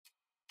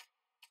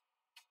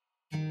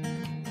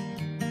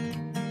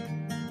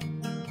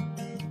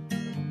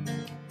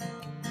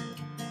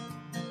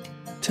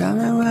Tell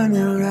me when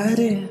you're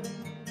ready.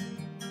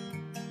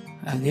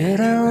 I get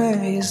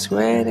away, he's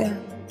waiting.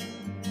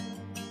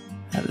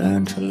 I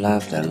learned to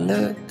love that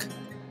look,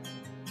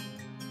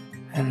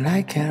 and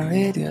I can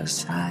read your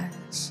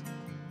signs.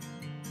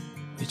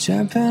 We're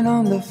jumping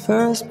on the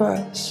first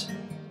bus.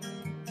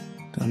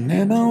 Don't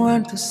need no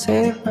one to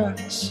save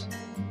us.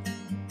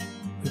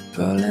 We're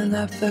pulling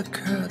up the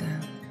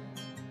curtain.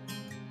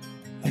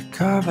 It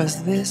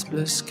covers this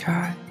blue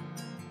sky.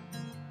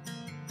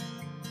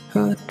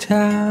 Oh,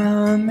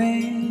 tell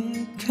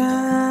me,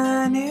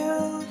 can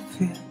you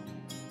feel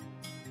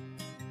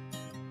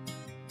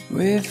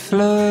we're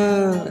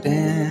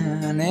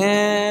floating in the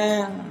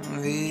air?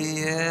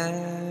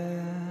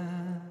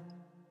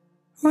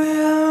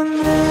 We are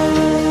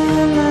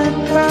midnight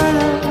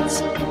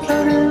birds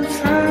floating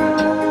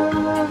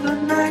through the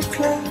night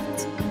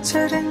clouds,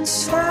 setting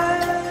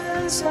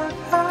sails up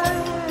high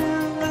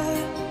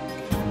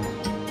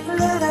and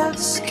lit up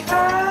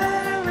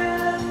sky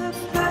with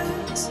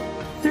lights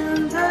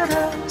in the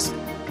dusk.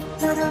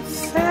 That a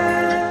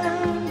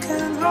fan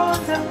can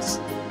hold us,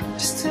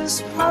 just as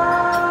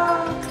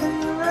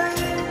sparkling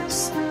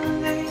rays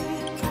in the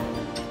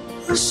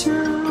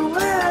ocean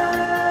waves.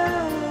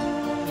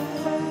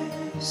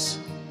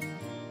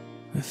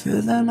 We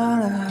feel them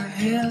on our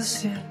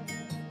heels yet,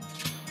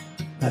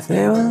 but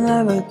they will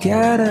never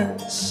get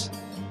us.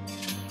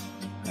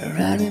 We're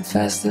running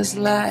fast as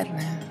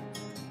lightning.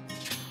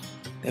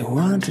 They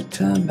want to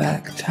turn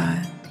back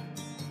time.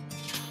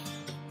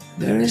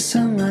 There is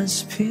so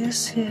much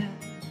peace here.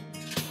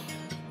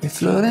 We're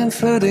floating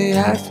through the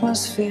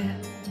atmosphere.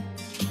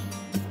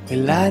 We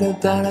lighter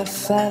than a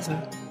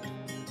feather,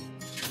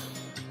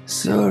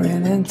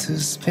 soaring into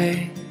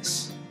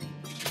space.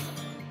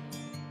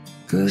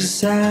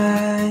 'Cause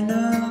I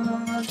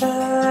know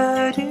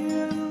that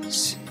you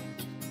see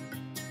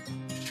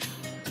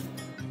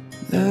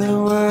the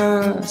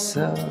world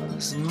so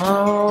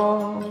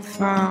small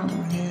from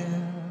here.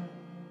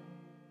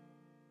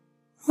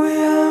 We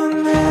are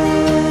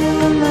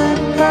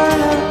midnight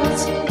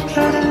birds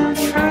floating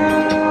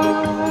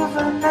through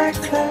the night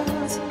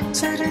clouds,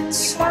 setting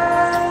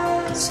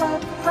sails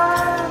up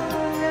high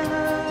in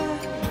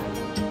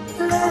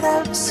a lit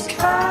up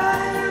sky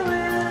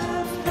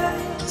with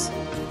lights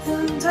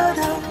in the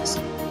dusk.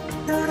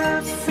 Not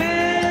a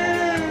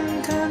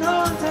thing can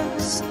hold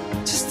us,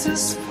 just a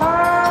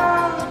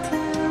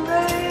sparkling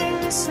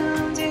rays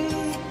in the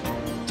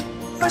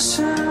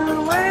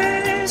ocean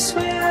waves.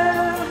 We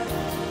are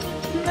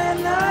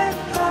midnight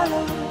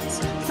birds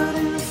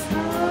floating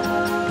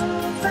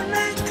through the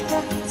night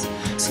clouds,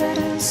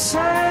 setting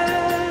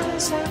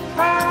sails up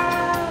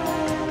high,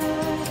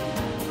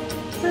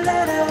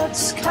 lit up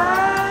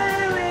sky.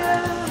 We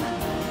are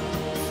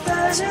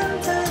flashing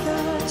the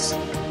dust,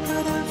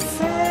 not a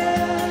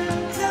thing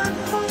can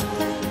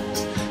hold us,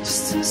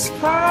 just a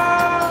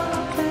spark.